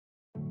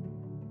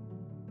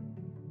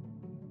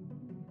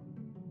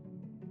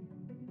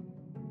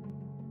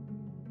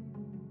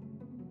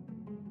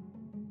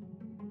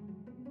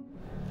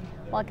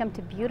Welcome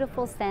to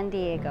beautiful San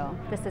Diego.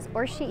 This is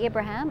Orshi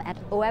Abraham at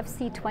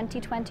OFC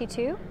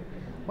 2022,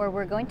 where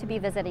we're going to be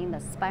visiting the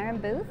Spirent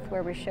booth,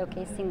 where we're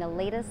showcasing the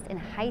latest in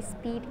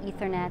high-speed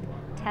Ethernet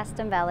test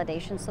and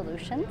validation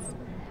solutions.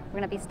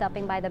 We're going to be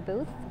stopping by the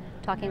booth,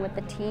 talking with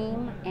the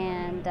team,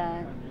 and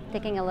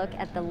taking a look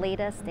at the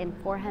latest in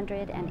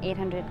 400 and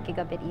 800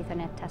 gigabit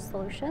Ethernet test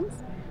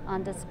solutions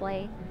on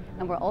display.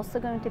 And we're also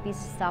going to be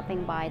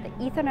stopping by the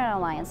Ethernet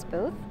Alliance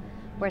booth,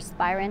 where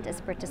Spirent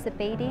is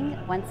participating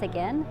once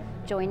again,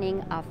 joining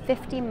a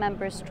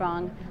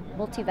 50-member-strong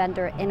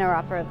multi-vendor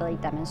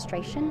interoperability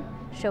demonstration,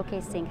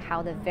 showcasing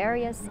how the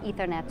various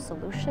Ethernet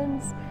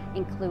solutions,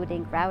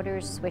 including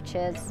routers,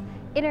 switches,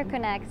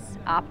 interconnects,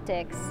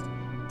 optics,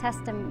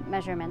 test and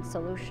measurement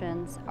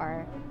solutions,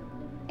 are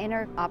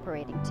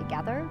interoperating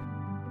together.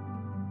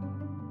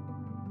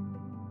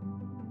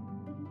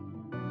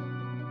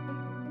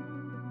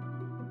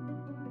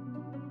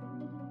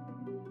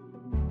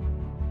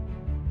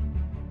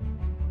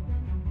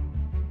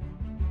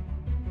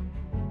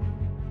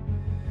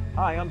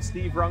 Hi, I'm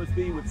Steve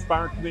Rumsby with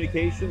Spirent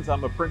Communications.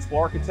 I'm a principal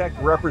architect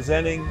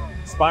representing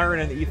Spirent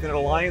and the Ethernet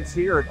Alliance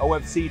here at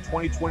OFC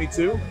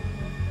 2022,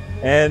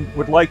 and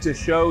would like to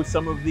show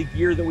some of the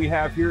gear that we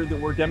have here that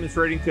we're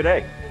demonstrating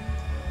today.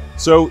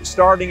 So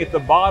starting at the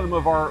bottom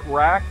of our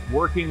rack,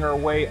 working our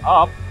way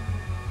up,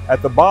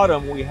 at the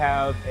bottom we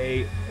have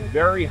a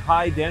very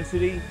high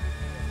density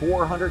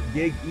 400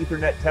 gig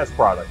Ethernet test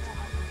product,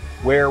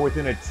 where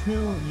within a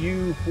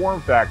 2U form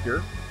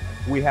factor,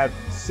 we have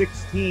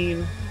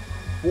 16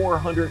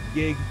 400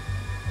 gig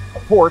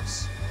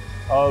ports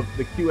of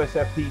the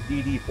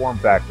QSFP-DD form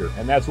factor,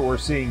 and that's what we're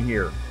seeing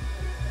here.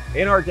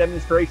 In our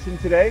demonstration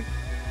today,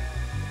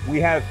 we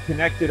have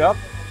connected up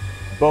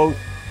both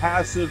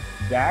passive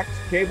DAC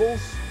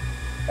cables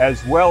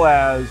as well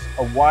as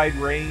a wide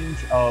range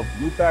of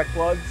loopback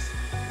plugs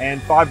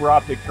and fiber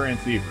optic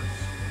transceivers,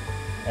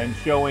 and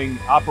showing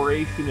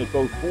operation at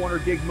both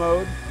 400 gig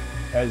mode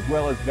as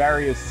well as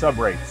various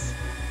subrates.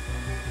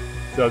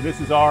 So this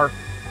is our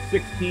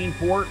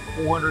 16-port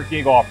 400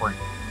 gig offering.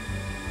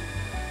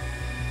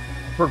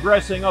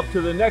 Progressing up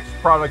to the next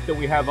product that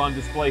we have on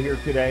display here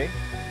today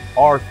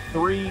are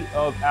 3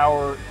 of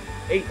our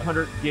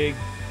 800 gig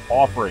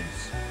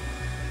offerings.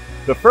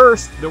 The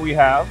first that we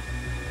have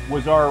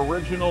was our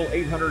original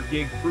 800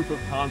 gig proof of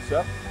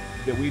concept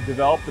that we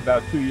developed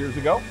about 2 years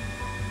ago.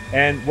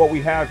 And what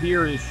we have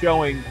here is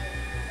showing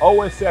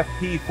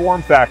OSFP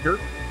form factor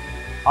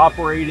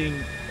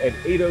operating at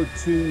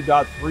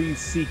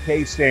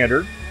 802.3 CK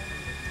standard.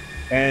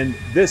 And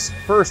this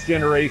first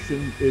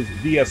generation is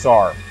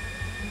VSR.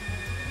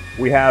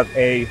 We have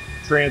a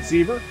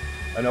transceiver,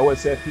 an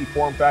OSFP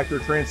form factor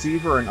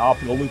transceiver in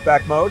optical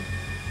loopback mode,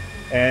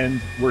 and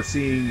we're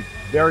seeing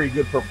very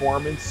good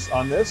performance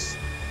on this.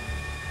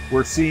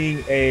 We're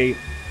seeing a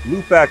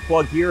loopback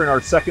plug here in our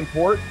second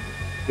port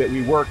that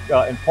we work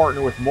and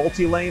partner with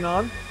Multilane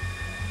on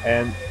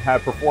and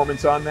have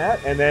performance on that.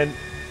 And then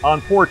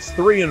on ports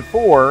 3 and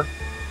 4,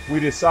 we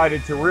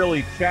decided to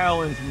really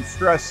challenge and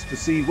stress to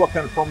see what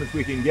kind of performance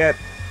we can get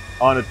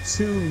on a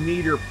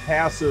 2-meter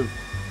passive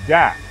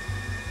DAC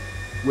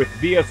with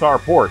VSR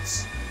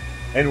ports.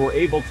 And we're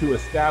able to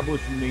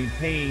establish and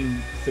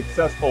maintain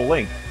successful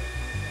link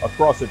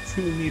across a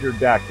 2-meter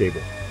DAC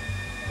cable,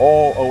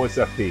 all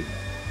OSFP.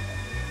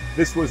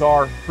 This was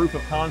our proof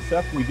of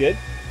concept we did.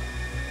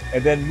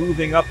 And then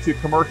moving up to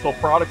commercial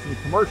products and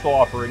commercial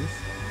offerings,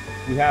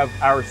 we have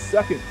our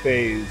second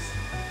phase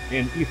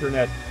in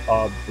Ethernet,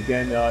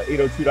 again,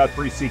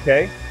 802.3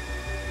 CK.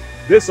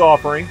 This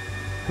offering,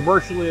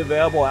 commercially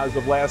available as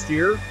of last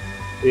year,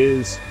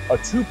 is a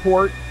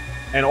 2-port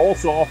and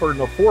also offered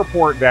in a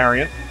 4-port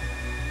variant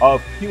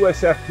of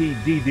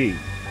QSFP-DD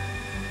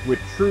with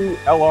true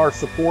LR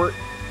support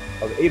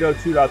of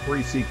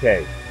 802.3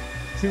 CK,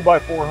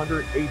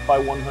 2x400,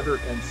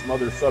 8x100, and some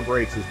other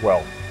subrates as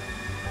well.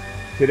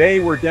 Today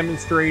we're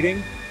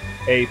demonstrating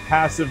a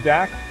passive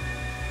DAC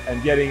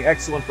and getting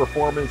excellent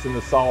performance in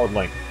the solid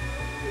link.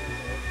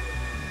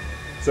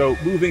 So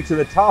moving to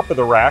the top of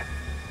the rack,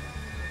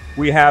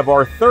 we have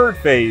our third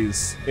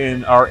phase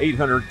in our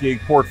 800 gig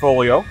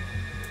portfolio,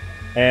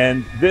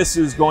 and this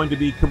is going to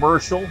be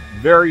commercial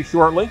very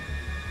shortly.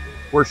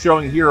 We're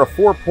showing here a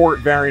 4-port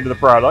variant of the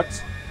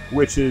product,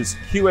 which is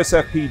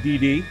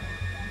QSFP-DD,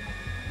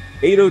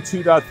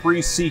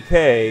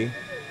 802.3 CK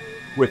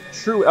with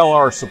true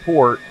LR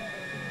support,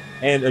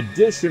 and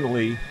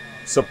additionally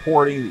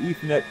supporting the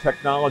Ethernet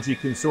Technology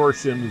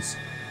Consortium's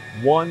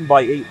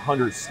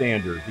 1x800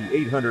 standard, the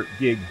 800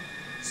 gig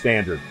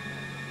standard.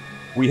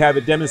 We have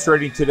it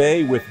demonstrating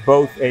today with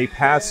both a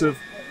passive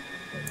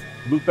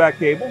loopback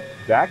cable,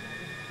 DAC,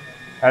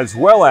 as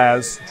well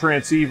as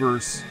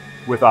transceivers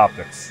with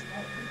optics.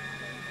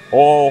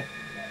 All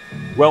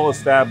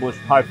well-established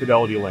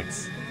high-fidelity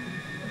links.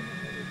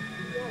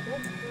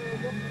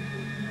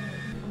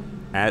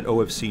 At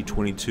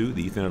OFC22,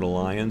 the Ethernet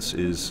Alliance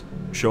is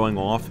showing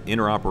off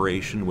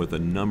interoperation with a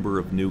number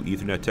of new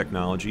Ethernet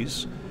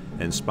technologies,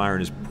 and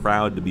Spirent is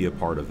proud to be a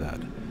part of that.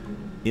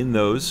 In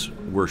those,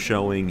 we're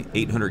showing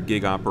 800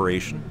 gig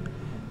operation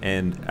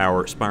And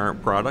our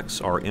Spirent products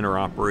are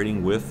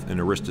interoperating with an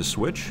Arista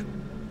switch.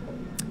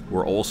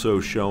 We're also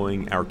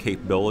showing our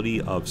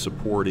capability of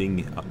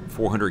supporting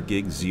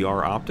 400G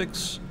ZR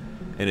optics,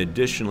 and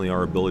additionally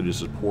our ability to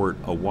support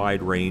a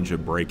wide range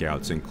of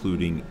breakouts,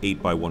 including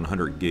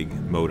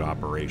 8x100G mode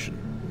operation.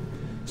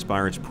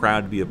 Spirent's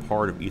proud to be a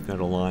part of Ethernet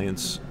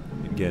Alliance,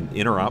 again,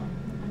 interop,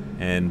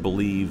 and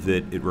believe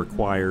that it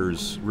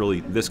requires really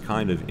this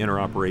kind of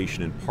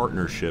interoperation and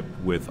partnership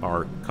with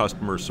our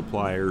customers,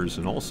 suppliers,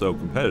 and also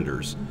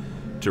competitors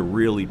to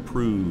really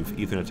prove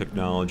Ethernet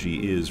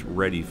technology is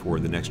ready for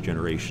the next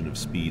generation of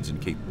speeds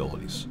and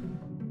capabilities.